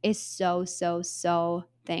self is so, so, so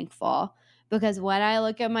thankful. Because when I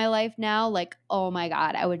look at my life now, like, oh my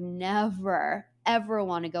God, I would never, ever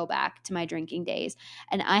want to go back to my drinking days.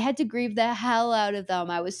 And I had to grieve the hell out of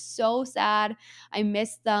them. I was so sad. I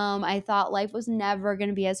missed them. I thought life was never going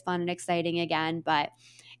to be as fun and exciting again. But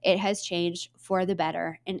it has changed for the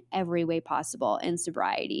better in every way possible in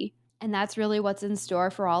sobriety. And that's really what's in store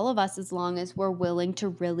for all of us, as long as we're willing to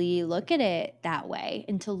really look at it that way,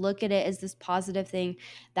 and to look at it as this positive thing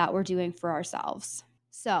that we're doing for ourselves.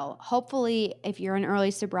 So hopefully, if you're in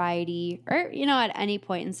early sobriety, or at any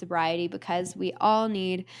point in sobriety, because we all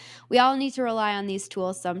need to rely on these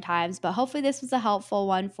tools sometimes, but hopefully this was a helpful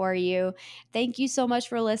one for you. Thank you so much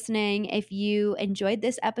for listening. If you enjoyed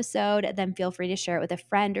this episode, then feel free to share it with a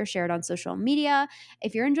friend or share it on social media.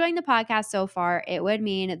 If you're enjoying the podcast so far, it would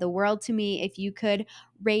mean the world to me if you could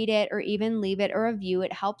rate it or even leave it a review.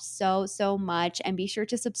 It helps so, so much. And be sure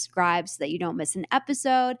to subscribe so that you don't miss an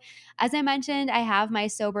episode. As I mentioned, I have my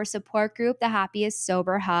sober support group, the Happiest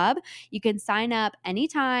Sober Hub. You can sign up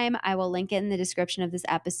anytime. I will link it in the description of this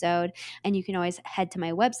episode. And you can always head to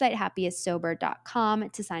my website,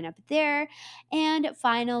 happiestsober.com, to sign up there. And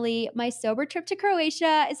finally, my sober trip to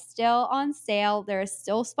Croatia is still on sale. There are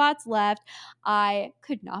still spots left. I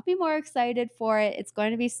could not be more excited for it. It's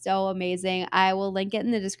going to be so amazing. I will link it in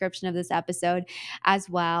in the description of this episode as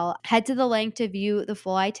well. Head to the link to view the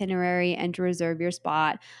full itinerary and to reserve your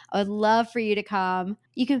spot. I would love for you to come.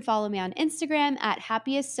 You can follow me on Instagram at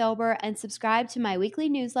happiestsober and subscribe to my weekly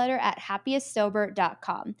newsletter at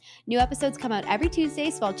happiestsober.com. New episodes come out every Tuesday,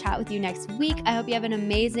 so I'll chat with you next week. I hope you have an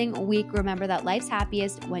amazing week. Remember that life's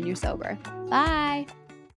happiest when you're sober. Bye.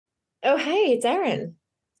 Oh, hey, it's Erin.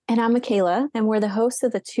 And I'm Michaela, and we're the hosts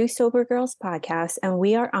of the Two Sober Girls podcast, and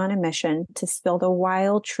we are on a mission to spill the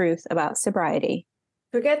wild truth about sobriety.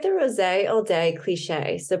 Forget the rosé all day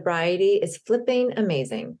cliche. Sobriety is flipping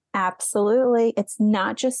amazing. Absolutely. It's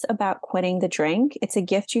not just about quitting the drink. It's a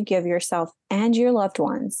gift you give yourself and your loved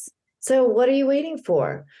ones. So what are you waiting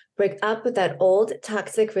for? Break up with that old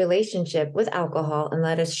toxic relationship with alcohol and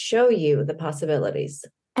let us show you the possibilities.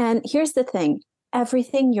 And here's the thing.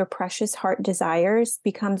 Everything your precious heart desires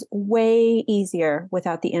becomes way easier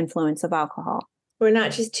without the influence of alcohol. We're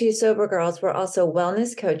not just two sober girls. We're also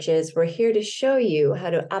wellness coaches. We're here to show you how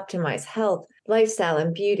to optimize health, lifestyle,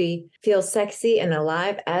 and beauty, feel sexy and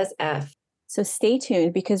alive as F. So stay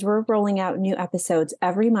tuned because we're rolling out new episodes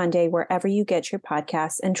every Monday wherever you get your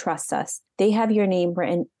podcasts, and trust us, they have your name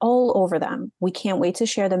written all over them. We can't wait to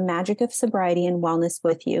share the magic of sobriety and wellness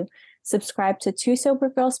with you. Subscribe to Two Sober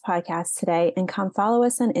Girls podcast today and come follow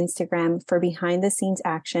us on Instagram for behind the scenes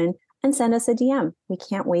action and send us a DM. We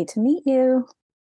can't wait to meet you.